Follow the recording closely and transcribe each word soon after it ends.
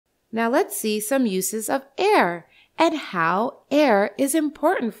Now let's see some uses of air and how air is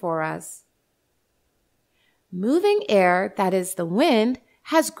important for us. Moving air, that is the wind,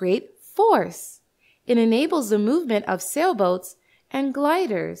 has great force. It enables the movement of sailboats and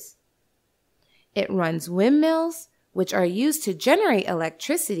gliders. It runs windmills, which are used to generate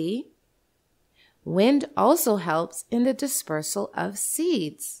electricity. Wind also helps in the dispersal of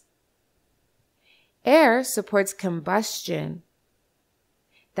seeds. Air supports combustion.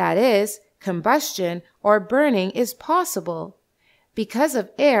 That is, combustion or burning is possible because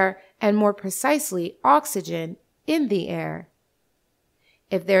of air and more precisely oxygen in the air.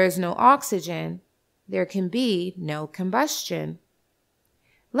 If there is no oxygen, there can be no combustion.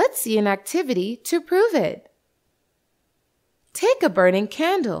 Let's see an activity to prove it. Take a burning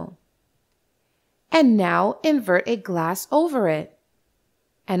candle and now invert a glass over it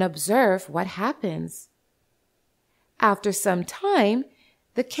and observe what happens. After some time,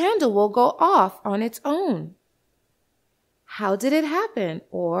 the candle will go off on its own. How did it happen,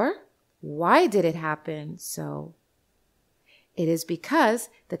 or why did it happen so? It is because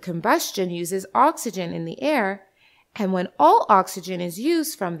the combustion uses oxygen in the air, and when all oxygen is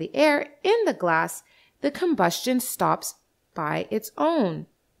used from the air in the glass, the combustion stops by its own,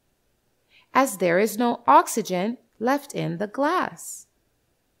 as there is no oxygen left in the glass.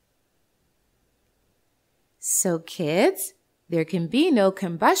 So kids, there can be no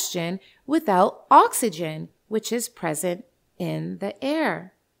combustion without oxygen, which is present in the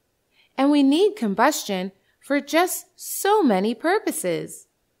air. And we need combustion for just so many purposes.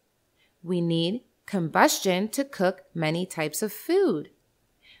 We need combustion to cook many types of food.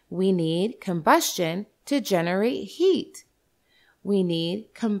 We need combustion to generate heat. We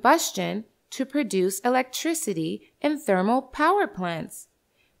need combustion to produce electricity in thermal power plants.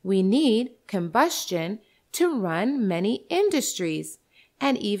 We need combustion to run many industries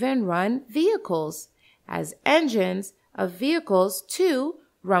and even run vehicles, as engines of vehicles too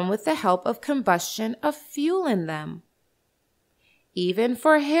run with the help of combustion of fuel in them. Even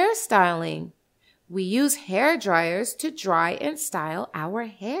for hairstyling, we use hair dryers to dry and style our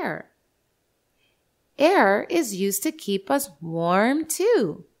hair. Air is used to keep us warm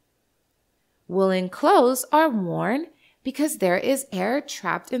too. Woolen clothes are worn because there is air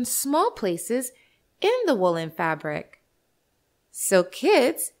trapped in small places in the woolen fabric. So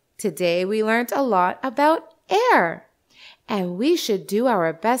kids, today we learned a lot about air, and we should do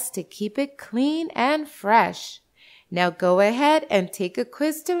our best to keep it clean and fresh. Now go ahead and take a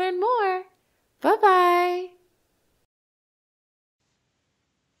quiz to learn more. Bye-bye.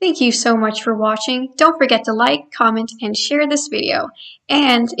 Thank you so much for watching. Don't forget to like, comment, and share this video.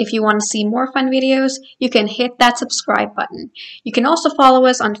 And if you want to see more fun videos, you can hit that subscribe button. You can also follow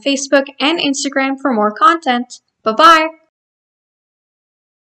us on Facebook and Instagram for more content. Bye-bye!